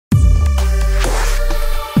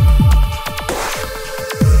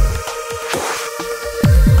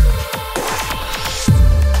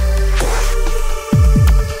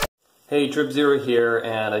Hey, Tripzero here,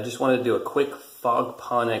 and I just wanted to do a quick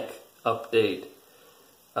Fogponic update.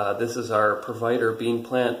 This is our provider bean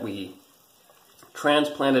plant. We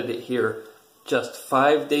transplanted it here just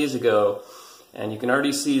 5 days ago, and you can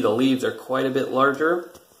already see the leaves are quite a bit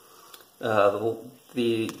larger.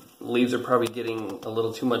 The leaves are probably getting a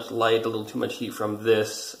little too much light, a little too much heat from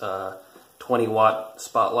this 20-watt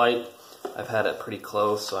spotlight. I've had it pretty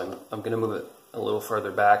close, so I'm going to move it a little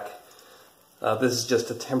further back. This is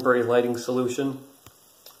just a temporary lighting solution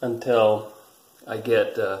until I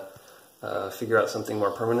get figure out something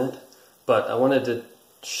more permanent. But I wanted to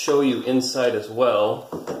show you inside as well,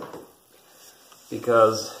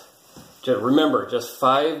 because remember, just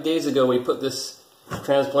 5 days ago we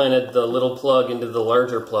transplanted the little plug into the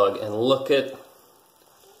larger plug, and look at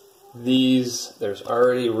these. There's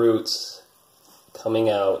already roots coming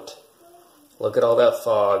out. Look at all that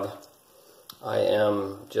fog. I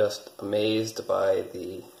am just amazed by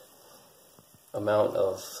the amount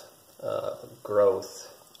of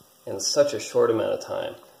growth in such a short amount of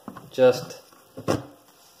time. Just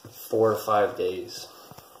 4 or 5 days.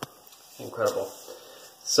 Incredible.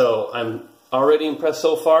 So I'm already impressed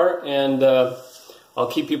so far, and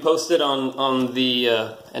I'll keep you posted on the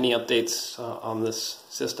any updates on this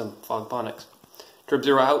system, Fogponics.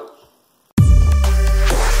 Tripzero out.